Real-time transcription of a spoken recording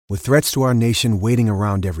With threats to our nation waiting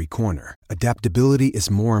around every corner, adaptability is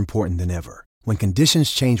more important than ever. When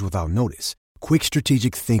conditions change without notice, quick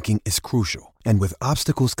strategic thinking is crucial. And with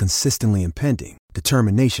obstacles consistently impending,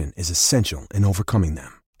 determination is essential in overcoming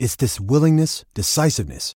them. It's this willingness,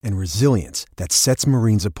 decisiveness, and resilience that sets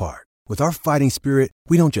Marines apart. With our fighting spirit,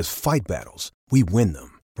 we don't just fight battles, we win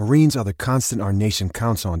them. Marines are the constant our nation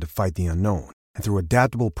counts on to fight the unknown. And through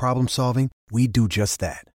adaptable problem solving, we do just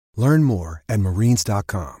that. Learn more at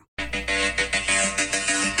marines.com.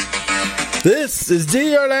 This is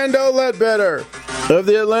D. Orlando Ledbetter of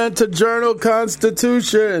the Atlanta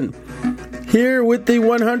Journal-Constitution, here with the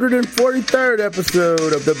 143rd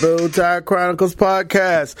episode of the Bowtie Chronicles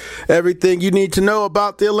podcast. Everything you need to know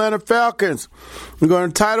about the Atlanta Falcons. We're going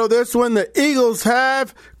to title this one, The Eagles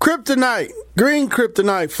Have Kryptonite, Green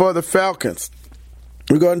Kryptonite for the Falcons.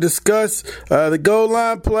 We're going to discuss the goal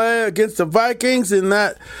line play against the Vikings in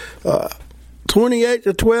that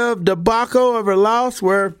 28-12 debacle of a loss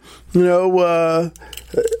where, looked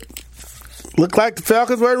like the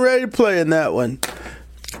Falcons weren't ready to play in that one.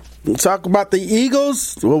 We'll talk about the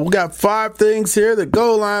Eagles. Well, we got 5 things here. The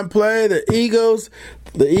goal line play, the Eagles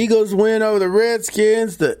win over the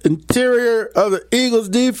Redskins, the interior of the Eagles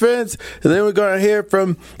defense, and then we're going to hear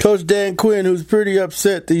from Coach Dan Quinn, who's pretty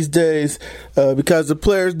upset these days because the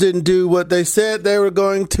players didn't do what they said they were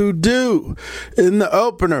going to do in the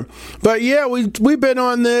opener. But yeah, we've been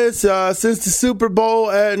on this since the Super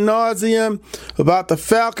Bowl ad nauseum about the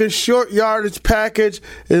Falcons short yardage package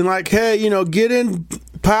and get in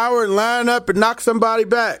power and line up and knock somebody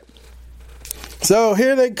back. So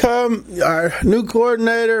here they come, our new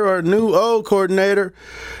coordinator or new old coordinator,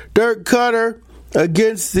 Dirk Cutter,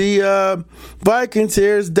 against the Vikings.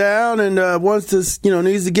 Here is down and wants to,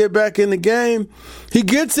 needs to get back in the game. He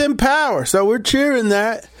gets in power, so we're cheering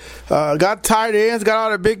that. Got tight ends, got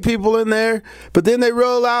all the big people in there, but then they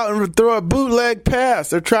roll out and throw a bootleg pass.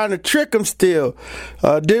 They're trying to trick him still.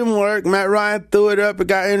 Didn't work. Matt Ryan threw it up and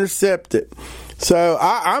got intercepted. So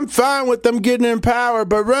I'm fine with them getting in power,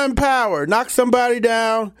 but run power, knock somebody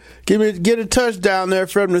down, get a touchdown there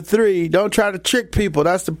from the 3. Don't try to trick people.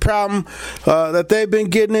 That's the problem that they've been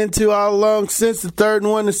getting into all along since the 3rd and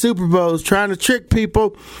 1 the Super Bowls, trying to trick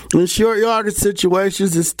people in short yardage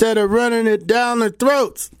situations instead of running it down their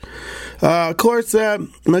throats. Of course,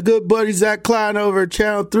 my good buddy Zach Klein over at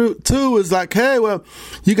Channel 2 was like, hey, well,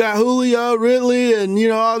 you got Julio, Ridley, and,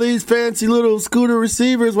 all these fancy little scooter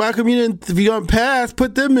receivers. Why come you didn't, if you're going to pass,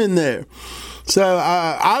 put them in there? So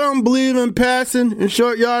I don't believe in passing in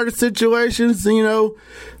short yardage situations.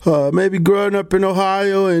 Maybe growing up in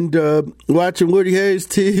Ohio and watching Woody Hayes'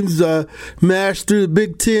 teams mash through the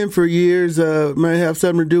Big Ten for years may have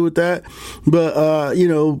something to do with that. But,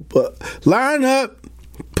 line up,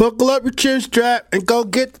 buckle up your chin strap, and go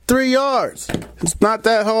get the 3 yards. It's not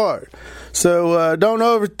that hard. So don't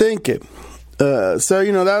overthink it.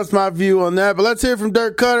 That was my view on that. But let's hear from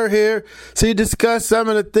Dirk Cutter here. So he discussed some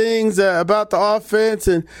of the things about the offense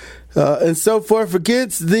and so forth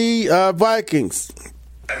against the Vikings.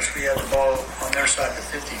 We had the ball on their side of the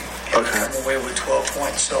 50 and come away with 12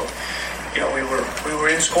 points. So, we were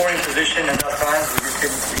in scoring position enough times we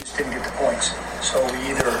just didn't get the points. So we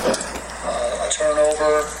either a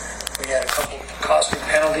turnover, we had a couple costly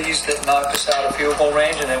penalties that knocked us out of field goal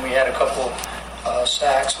range, and then we had a couple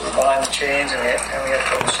sacks. We were behind the chains, and we had a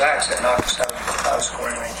couple sacks that knocked us out of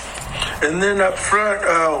scoring range. And then up front,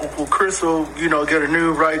 Chris will, get a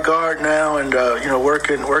new right guard now, and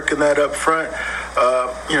working that up front.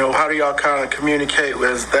 How do y'all kind of communicate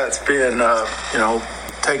as that's been,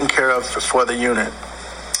 taken care of for the unit?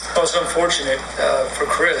 Well, it's unfortunate for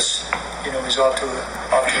Chris. He's off to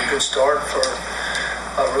a good start for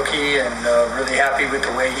a rookie, and really happy with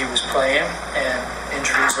the way he was playing. And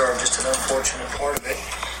injuries are just an unfortunate part of it.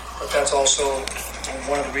 But that's also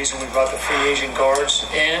one of the reasons we brought the free agent guards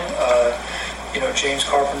in. James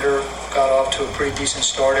Carpenter got off to a pretty decent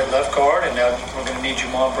start at left guard, and now we're going to need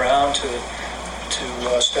Jamon Brown to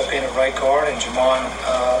step in at right guard, and Jamon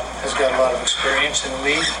has got a lot of experience in the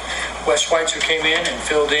league. Wes Schweitzer came in and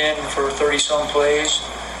filled in for 30-some plays,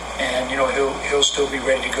 and he'll still be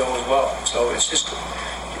ready to go as well. So it's just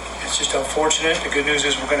unfortunate. The good news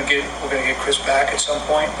is we're gonna get Chris back at some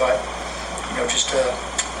point, but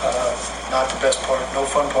not the best part, no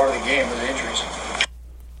fun part of the game with the injuries.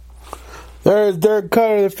 There's Dirk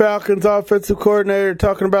Cutter, the Falcons offensive coordinator,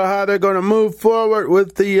 talking about how they're going to move forward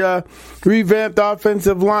with the revamped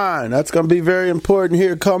offensive line. That's going to be very important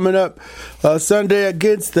here coming up Sunday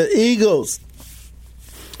against the Eagles.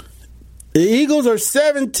 The Eagles are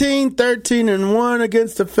 17-13-1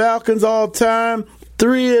 against the Falcons all time.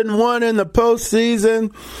 3-1 in the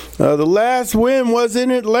postseason. The last win was in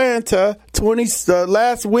Atlanta.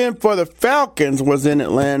 Last win for the Falcons was in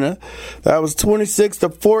Atlanta. That was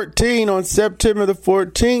 26-14 on September the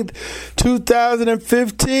 14th,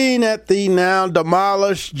 2015 at the now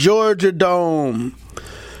demolished Georgia Dome.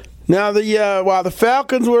 Now, while the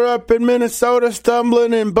Falcons were up in Minnesota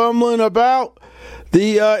stumbling and bumbling about,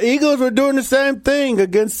 the Eagles were doing the same thing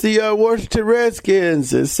against the Washington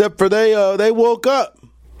Redskins, except for they woke up.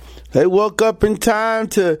 They woke up in time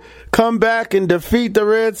to come back and defeat the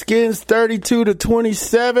Redskins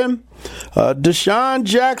 32-27. Deshaun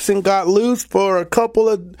Jackson got loose for a couple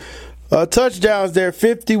of touchdowns there,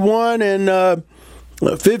 51 and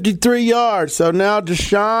 53 yards. So now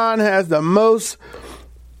Deshaun has the most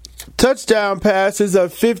touchdown passes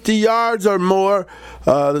of 50 yards or more,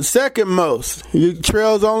 the second most. He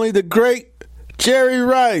trails only the great Jerry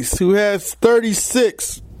Rice, who has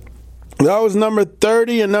 36. That was number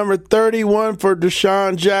 30 and number 31 for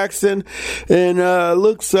Deshaun Jackson. And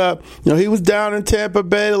he was down in Tampa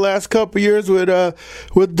Bay the last couple of years with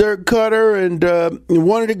Dirk Cutter and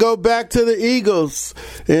wanted to go back to the Eagles.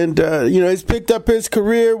 And, he's picked up his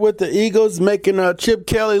career with the Eagles, making Chip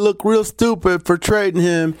Kelly look real stupid for trading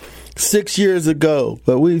him 6 years ago.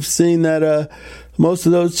 But we've seen that most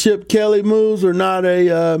of those Chip Kelly moves are not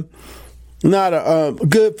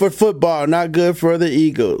good for football, not good for the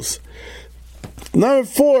Eagles. Number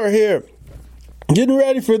 4 here. Getting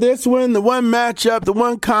ready for this one, the one matchup, the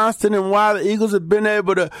one constant, and why the Eagles have been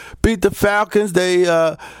able to beat the Falcons. They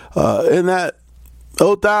in that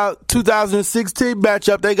 2016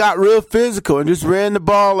 matchup, they got real physical and just ran the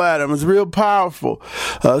ball at them. It was real powerful.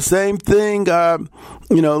 Same thing,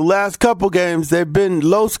 last couple games, they've been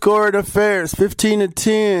low-scoring affairs,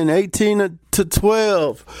 15-10,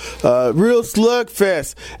 18-12, real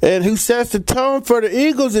slugfest. And who sets the tone for the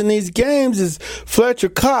Eagles in these games is Fletcher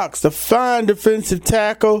Cox, the fine defensive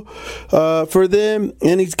tackle for them.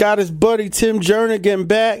 And he's got his buddy Tim Jernigan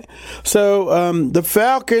back. So the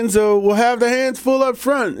Falcons will have their hands full up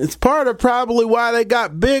front. It's part of probably why they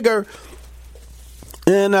got bigger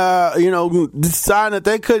and, deciding that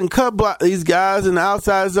they couldn't cut block these guys in the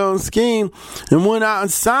outside zone scheme and went out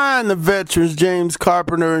and signed the veterans James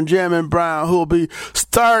Carpenter and Jamin Brown, who will be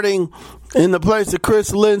starting in the place of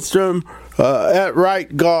Chris Lindstrom at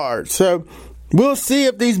right guard. So we'll see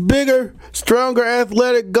if these bigger, stronger,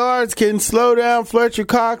 athletic guards can slow down Fletcher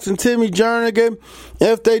Cox and Timmy Jernigan.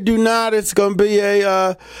 If they do not, it's going to be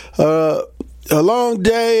a long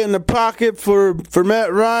day in the pocket for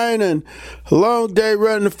Matt Ryan and a long day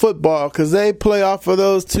running the football because they play off of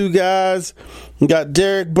those two guys. We got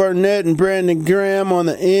Derek Burnett and Brandon Graham on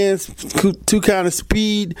the ends, two kind of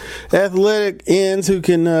speed, athletic ends who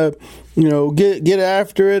can, get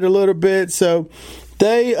after it a little bit. So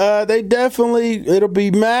they definitely, it'll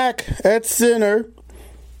be Mack at center,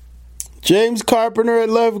 James Carpenter at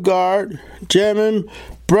left guard, Jamon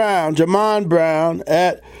Brown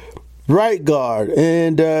at right guard,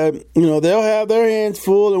 and they'll have their hands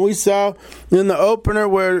full. And we saw in the opener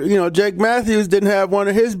where Jake Matthews didn't have one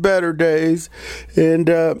of his better days, and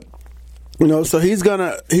so he's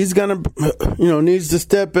gonna needs to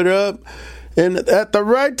step it up. And at the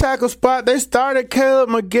right tackle spot, they started Caleb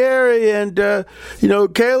McGarry, and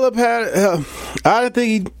Caleb had I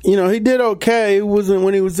think he did okay. He wasn't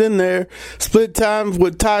when he was in there. Split times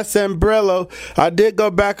with Ty Sambrello. I did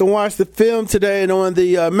go back and watch the film today, and on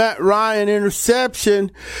the Matt Ryan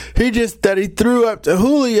interception, he threw up to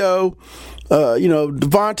Julio.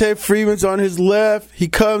 Devontae Freeman's on his left. He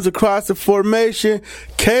comes across the formation.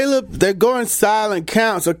 They're going silent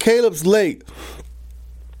count, so Caleb's late.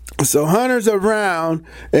 So Hunter's around,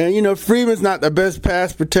 and Freeman's not the best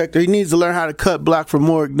pass protector. He needs to learn how to cut block for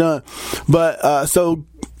Morg Dunn. But so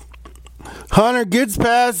Hunter blows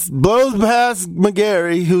past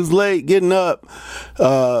McGarry, who's late getting up.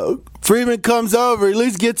 Freeman comes over, at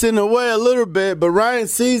least gets in the way a little bit, but Ryan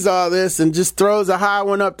sees all this and just throws a high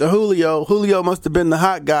one up to Julio. Julio must have been the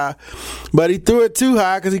hot guy, but he threw it too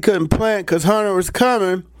high because he couldn't plant because Hunter was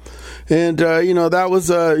coming. And, that was,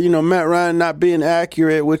 Matt Ryan not being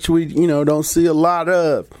accurate, which we, don't see a lot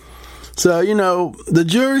of. So, the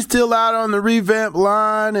jury's still out on the revamped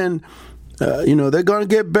line, and, they're going to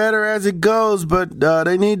get better as it goes, but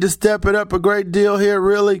they need to step it up a great deal here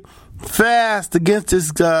really fast against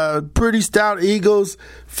this pretty stout Eagles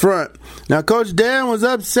front. Now, Coach Dan was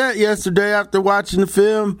upset yesterday after watching the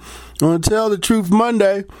film on Tell the Truth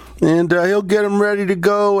Monday, and he'll get them ready to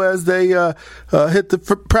go as they hit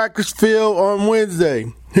the practice field on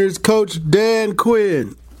Wednesday. Here's Coach Dan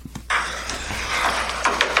Quinn.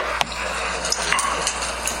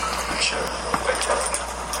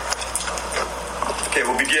 Okay,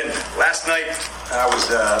 last night I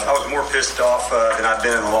was more pissed off than I've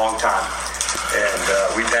been in a long time,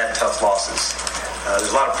 and we've had tough losses.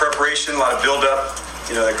 There's a lot of preparation, a lot of build-up,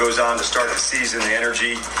 that goes on to start the season, the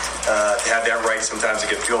energy, to have that right. Sometimes it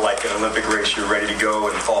can feel like an Olympic race. You're ready to go,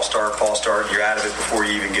 and false start, you're out of it before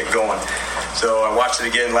you even get going. So I watched it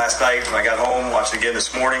again last night when I got home, watched it again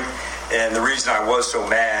this morning, and the reason I was so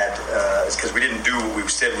mad is because we didn't do what we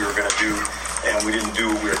said we were going to do, and we didn't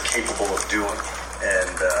do what we were capable of doing.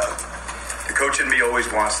 And the coach in me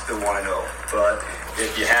always wants to want to know, but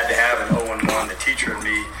if you had to have an 0-1, the teacher in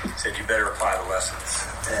me said you better apply the lessons.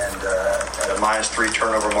 And at a -3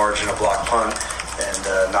 turnover margin, a block punt,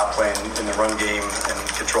 and not playing in the run game and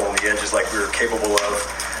controlling the edges like we were capable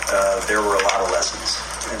of, there were a lot of lessons.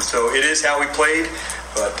 And so it is how we played,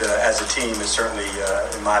 but as a team, it's certainly,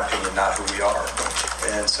 in my opinion, not who we are.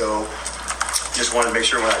 And so just wanted to make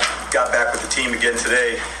sure when I got back with the team again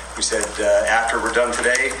today, we said after we're done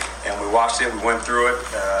today, and we watched it, we went through it,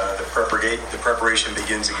 the preparation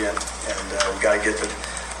begins again. And we got to get the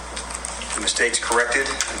mistakes corrected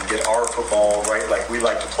and get our football right like we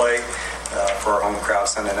like to play for our home crowd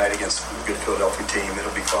Sunday night against a good Philadelphia team.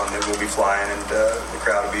 It'll be fun. It will be flying, and the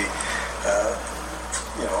crowd will be,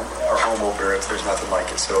 our home opener if there's nothing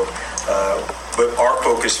like it. So, but our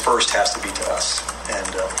focus first has to be to us, and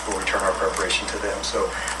we'll return our preparation to them. So,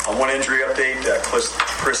 on one injury update,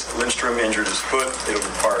 Chris Lindstrom injured his foot. It'll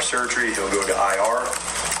require surgery. He'll go to IR,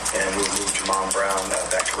 and we'll move Jamon Brown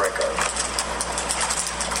back to right guard.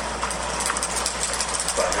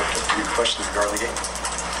 So I have a few questions regarding the game.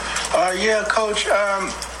 Yeah, Coach.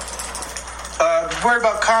 Worried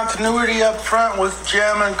about continuity up front with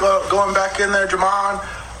Jim and going back in there, Jamon,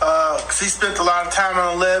 because he spent a lot of time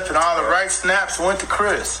on the left, and all the right snaps went to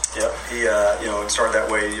Chris. Yep, he it started that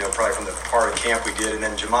way, probably from the part of camp we did, and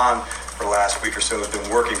then Jamon for the last week or so has been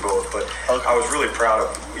working both. But okay. I was really proud of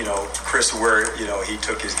Chris, where he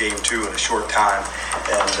took his game to in a short time,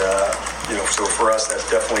 and so for us that's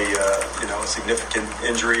definitely a significant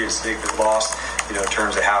injury, a significant loss. In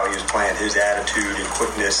terms of how he was playing, his attitude and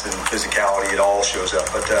quickness and physicality, it all shows up.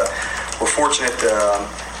 But we're fortunate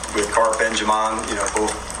with Carp and Jamon.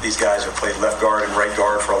 Both these guys have played left guard and right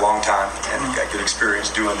guard for a long time and got good experience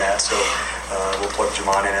doing that. So we'll plug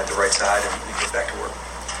Jamon in at the right side and get back to work.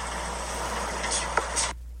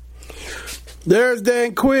 There's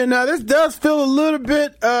Dan Quinn. Now, this does feel a little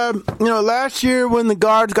bit, last year when the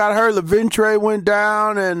guards got hurt, Leventre went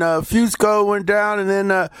down and Fusco went down, and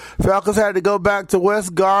then Falcons had to go back to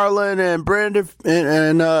Wes Garland and Brandon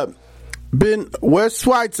and Wes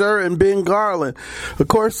Schweitzer and Ben Garland. Of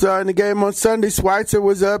course, in the game on Sunday, Schweitzer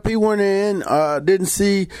was up. He went in, didn't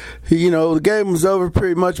see, the game was over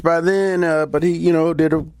pretty much by then, but he,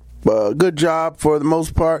 did a good job for the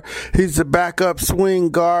most part. He's a backup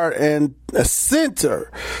swing guard and a center.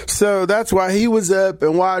 So that's why he was up,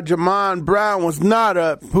 and why Jamon Brown was not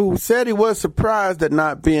up, who said he was surprised at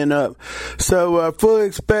not being up. So fully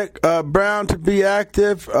expect Brown to be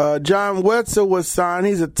active. John Wetzel was signed.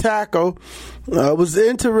 He's a tackle. Was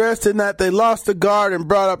interesting that they lost a guard and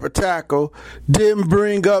brought up a tackle. Didn't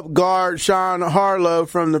bring up guard Sean Harlow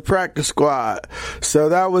from the practice squad. So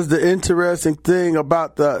that was the interesting thing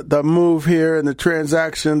about the move here and the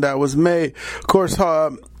transaction that was made. Of course,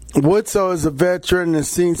 Woodso is a veteran and has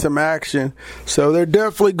seen some action. So they're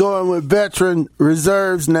definitely going with veteran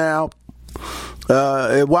reserves now.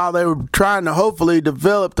 While they were trying to hopefully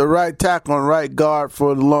develop the right tackle and right guard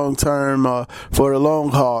for the long term, for the long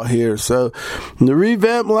haul here. So the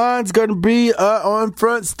revamped line's going to be on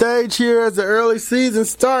front stage here as the early season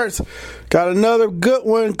starts. Got another good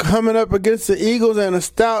one coming up against the Eagles and a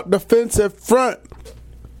stout defensive front.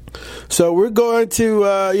 So we're going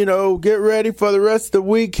to, get ready for the rest of the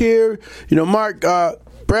week here. Mark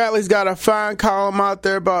Bradley's got a fine column out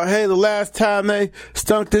there about, hey, the last time they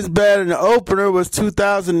stunk this bad in the opener was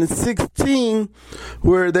 2016,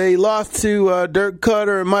 where they lost to Dirk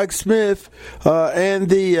Cutter and Mike Smith and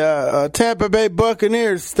the Tampa Bay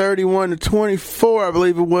Buccaneers 31-24, I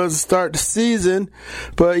believe it was, to start the season.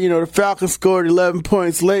 But, the Falcons scored 11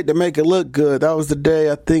 points late to make it look good. That was the day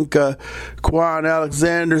I think Quan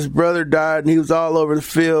Alexander's brother died, and he was all over the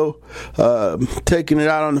field taking it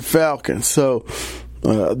out on the Falcons. So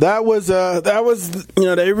that was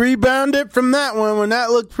they rebounded from that one when that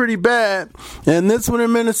looked pretty bad, and this one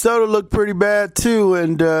in Minnesota looked pretty bad too.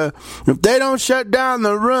 And if they don't shut down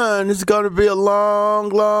the run, it's going to be a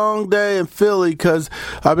long day in Philly,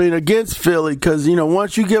 against Philly, because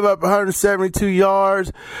once you give up 172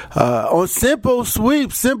 yards on simple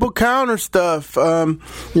sweeps, simple counter stuff,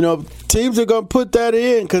 teams are going to put that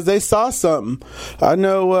in because they saw something. I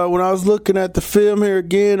know when I was looking at the film here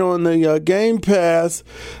again on the Game Pass,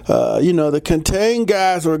 because, the contained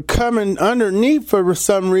guys were coming underneath for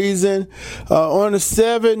some reason on the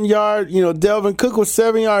 7-yard. Delvin Cook was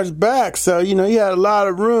 7 yards back, so he had a lot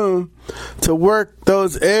of room to work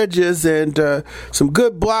those edges, and some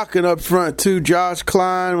good blocking up front too. Josh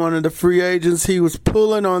Klein, one of the free agents, he was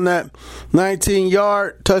pulling on that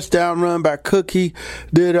 19-yard touchdown run by Cook. He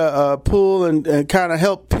did a pull and kind of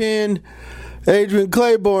helped pin Adrian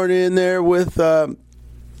Claiborne in there with Kyle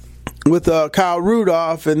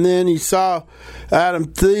Rudolph, and then he saw Adam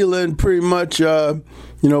Thielen pretty much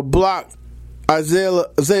block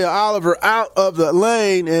Isaiah Oliver out of the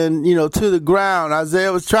lane and, to the ground.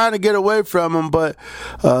 Isaiah was trying to get away from him, but,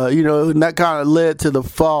 that kind of led to the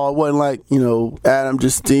fall. It wasn't like, Adam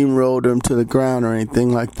just steamrolled him to the ground or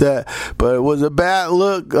anything like that. But it was a bad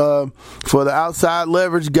look for the outside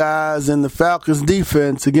leverage guys in the Falcons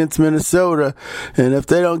defense against Minnesota. And if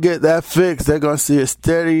they don't get that fixed, they're going to see a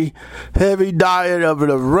steady, heavy diet of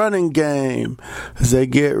the running game as they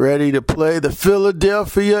get ready to play the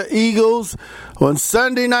Philadelphia Eagles on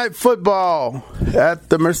Sunday Night Football at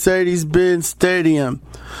the Mercedes-Benz Stadium.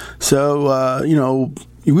 So,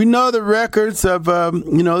 we know the records of,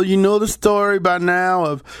 the story by now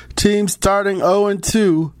of teams starting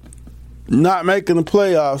 0-2, not making the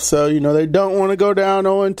playoffs. So, they don't want to go down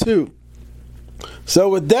 0-2. So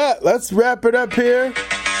with that, let's wrap it up here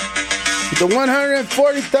with the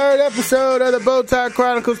 143rd episode of the Bowtie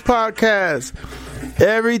Chronicles podcast.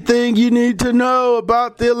 Everything you need to know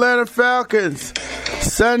about the Atlanta Falcons.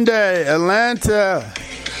 Sunday, Atlanta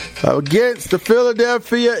against the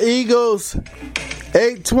Philadelphia Eagles.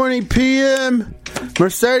 8:20 p.m.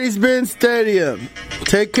 Mercedes-Benz Stadium.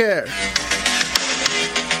 Take care.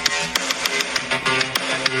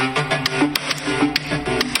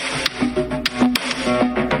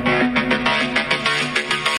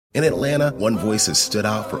 In Atlanta, one voice has stood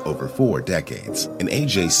out for over 4 decades. An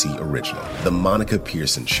AJC original, The Monica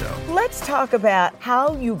Pearson Show. Let's talk about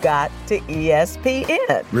how you got to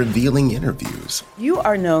ESPN. Revealing interviews. You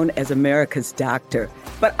are known as America's doctor,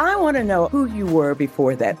 but I want to know who you were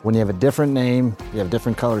before that. When you have a different name, you have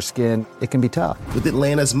different color skin, it can be tough. With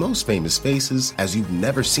Atlanta's most famous faces as you've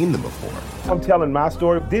never seen them before. I'm telling my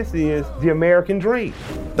story. This is the American dream.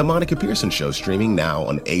 The Monica Pearson Show, streaming now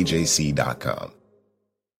on AJC.com.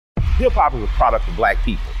 Hip-hop is a product of black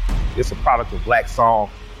people. It's a product of black song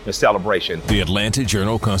and celebration. The Atlanta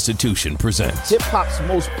Journal-Constitution presents hip-hop's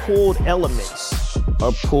most pulled elements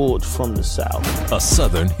are pulled from the South. A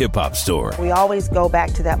Southern hip-hop story. We always go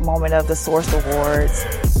back to that moment of the Source Awards.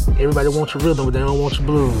 Everybody wants your rhythm, but they don't want your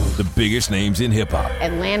blues. The biggest names in hip-hop.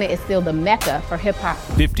 Atlanta is still the mecca for hip-hop.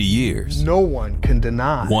 50 years. No one can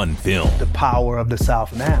deny one film. The power of the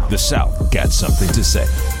South now. The South got something to say.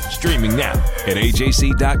 Streaming now at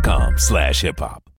AJC.com/hiphop.